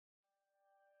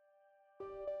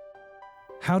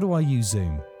How do I use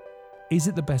Zoom? Is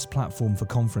it the best platform for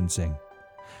conferencing?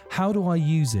 How do I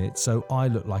use it so I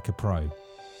look like a pro?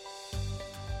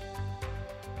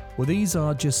 Well, these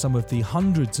are just some of the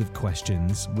hundreds of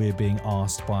questions we're being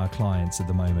asked by our clients at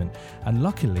the moment, and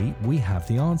luckily we have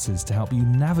the answers to help you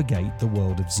navigate the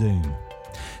world of Zoom.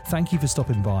 Thank you for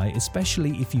stopping by,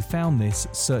 especially if you found this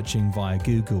searching via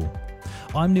Google.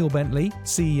 I'm Neil Bentley,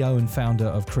 CEO and founder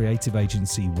of creative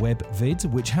agency WebVid,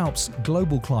 which helps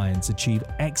global clients achieve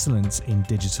excellence in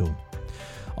digital.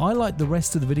 I, like the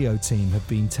rest of the video team, have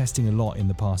been testing a lot in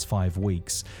the past 5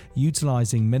 weeks,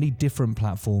 utilizing many different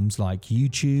platforms like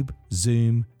YouTube,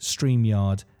 Zoom,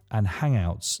 StreamYard, and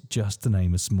Hangouts, just to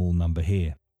name a small number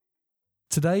here.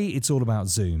 Today, it's all about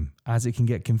Zoom, as it can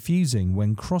get confusing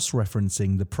when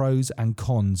cross-referencing the pros and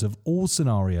cons of all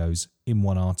scenarios in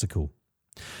one article.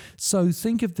 So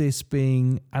think of this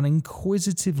being an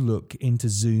inquisitive look into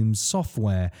Zoom's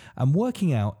software and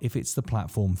working out if it's the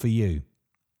platform for you.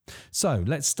 So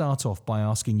let's start off by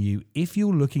asking you if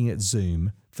you're looking at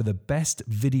Zoom for the best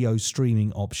video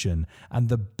streaming option and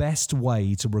the best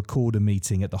way to record a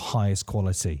meeting at the highest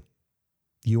quality.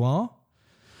 You are?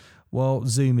 Well,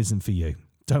 Zoom isn't for you.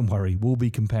 Don't worry, we'll be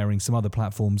comparing some other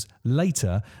platforms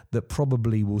later that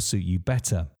probably will suit you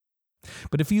better.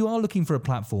 But if you are looking for a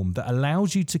platform that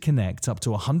allows you to connect up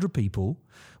to 100 people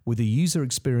with a user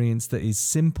experience that is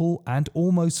simple and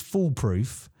almost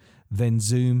foolproof, then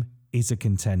Zoom is a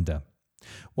contender.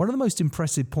 One of the most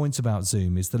impressive points about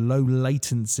Zoom is the low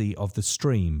latency of the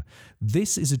stream.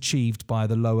 This is achieved by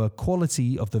the lower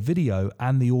quality of the video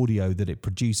and the audio that it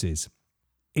produces.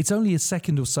 It's only a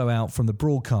second or so out from the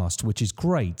broadcast, which is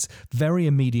great, very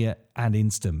immediate and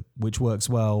instant, which works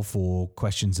well for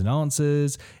questions and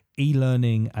answers,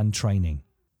 e-learning and training.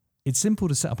 It's simple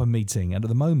to set up a meeting, and at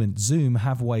the moment Zoom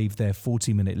have waived their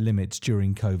 40-minute limits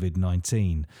during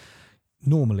COVID-19.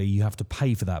 Normally you have to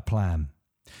pay for that plan.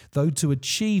 Though to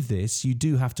achieve this, you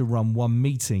do have to run one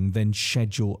meeting, then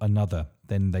schedule another,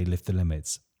 then they lift the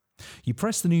limits. You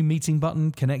press the new meeting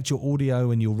button, connect your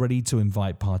audio, and you're ready to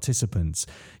invite participants.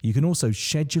 You can also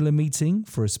schedule a meeting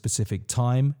for a specific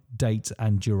time, date,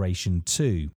 and duration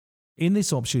too. In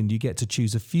this option, you get to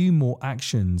choose a few more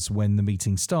actions when the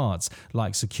meeting starts,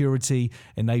 like security,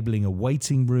 enabling a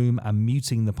waiting room, and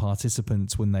muting the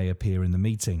participants when they appear in the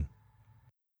meeting.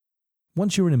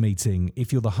 Once you're in a meeting,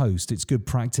 if you're the host, it's good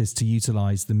practice to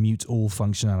utilize the mute all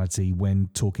functionality when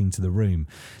talking to the room.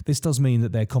 This does mean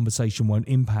that their conversation won't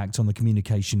impact on the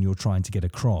communication you're trying to get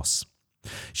across.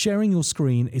 Sharing your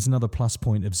screen is another plus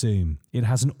point of Zoom. It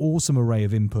has an awesome array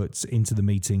of inputs into the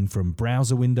meeting, from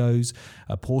browser windows,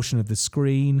 a portion of the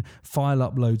screen, file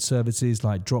upload services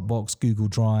like Dropbox, Google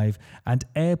Drive, and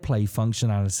AirPlay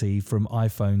functionality from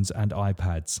iPhones and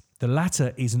iPads. The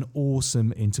latter is an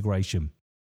awesome integration.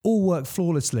 All work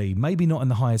flawlessly, maybe not in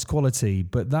the highest quality,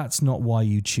 but that's not why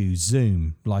you choose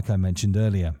Zoom, like I mentioned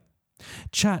earlier.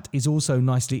 Chat is also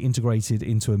nicely integrated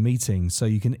into a meeting, so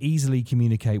you can easily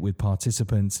communicate with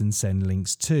participants and send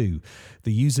links too.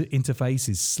 The user interface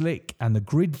is slick, and the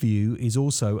grid view is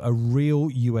also a real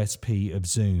USP of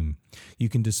Zoom. You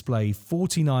can display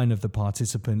 49 of the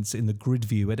participants in the grid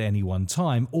view at any one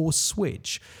time, or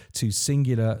switch to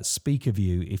singular speaker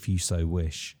view if you so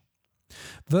wish.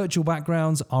 Virtual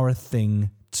backgrounds are a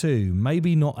thing too.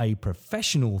 Maybe not a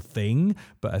professional thing,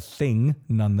 but a thing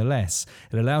nonetheless.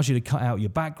 It allows you to cut out your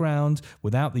background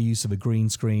without the use of a green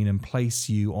screen and place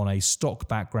you on a stock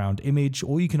background image,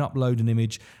 or you can upload an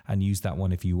image and use that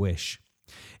one if you wish.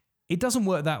 It doesn't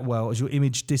work that well as your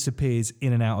image disappears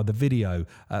in and out of the video.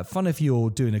 Fun if you're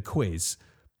doing a quiz,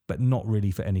 but not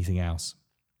really for anything else.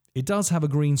 It does have a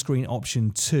green screen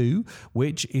option too,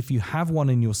 which, if you have one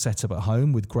in your setup at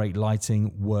home with great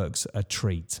lighting, works a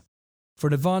treat. For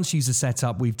an advanced user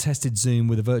setup, we've tested Zoom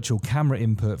with a virtual camera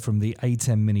input from the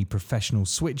A10 Mini Professional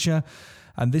Switcher,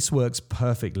 and this works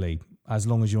perfectly, as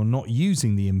long as you're not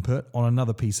using the input on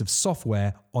another piece of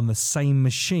software on the same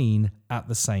machine at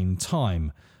the same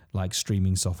time, like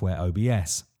streaming software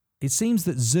OBS. It seems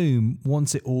that Zoom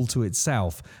wants it all to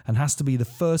itself and has to be the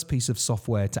first piece of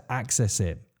software to access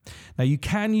it. Now, you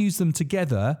can use them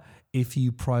together if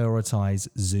you prioritize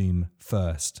Zoom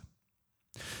first.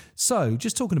 So,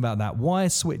 just talking about that, why a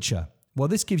switcher? Well,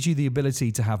 this gives you the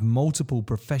ability to have multiple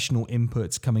professional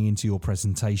inputs coming into your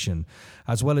presentation,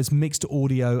 as well as mixed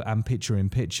audio and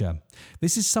picture-in-picture.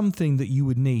 This is something that you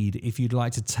would need if you'd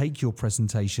like to take your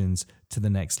presentations to the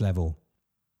next level.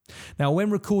 Now,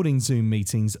 when recording Zoom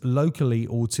meetings locally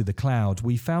or to the cloud,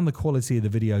 we found the quality of the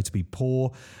video to be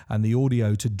poor and the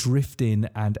audio to drift in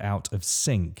and out of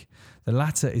sync. The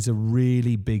latter is a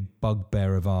really big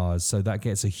bugbear of ours, so that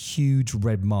gets a huge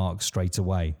red mark straight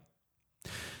away.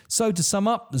 So to sum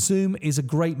up, Zoom is a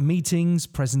great meetings,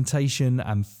 presentation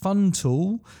and fun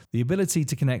tool. The ability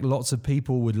to connect lots of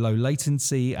people with low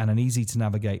latency and an easy to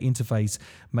navigate interface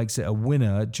makes it a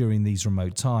winner during these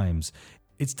remote times.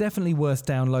 It's definitely worth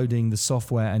downloading the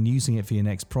software and using it for your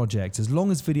next project, as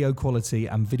long as video quality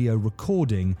and video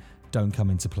recording don't come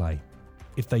into play.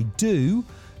 If they do,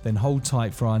 then hold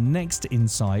tight for our next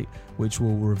insight, which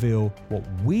will reveal what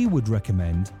we would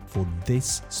recommend for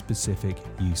this specific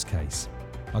use case.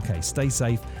 Okay, stay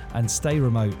safe and stay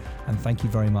remote, and thank you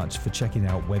very much for checking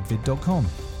out webvid.com.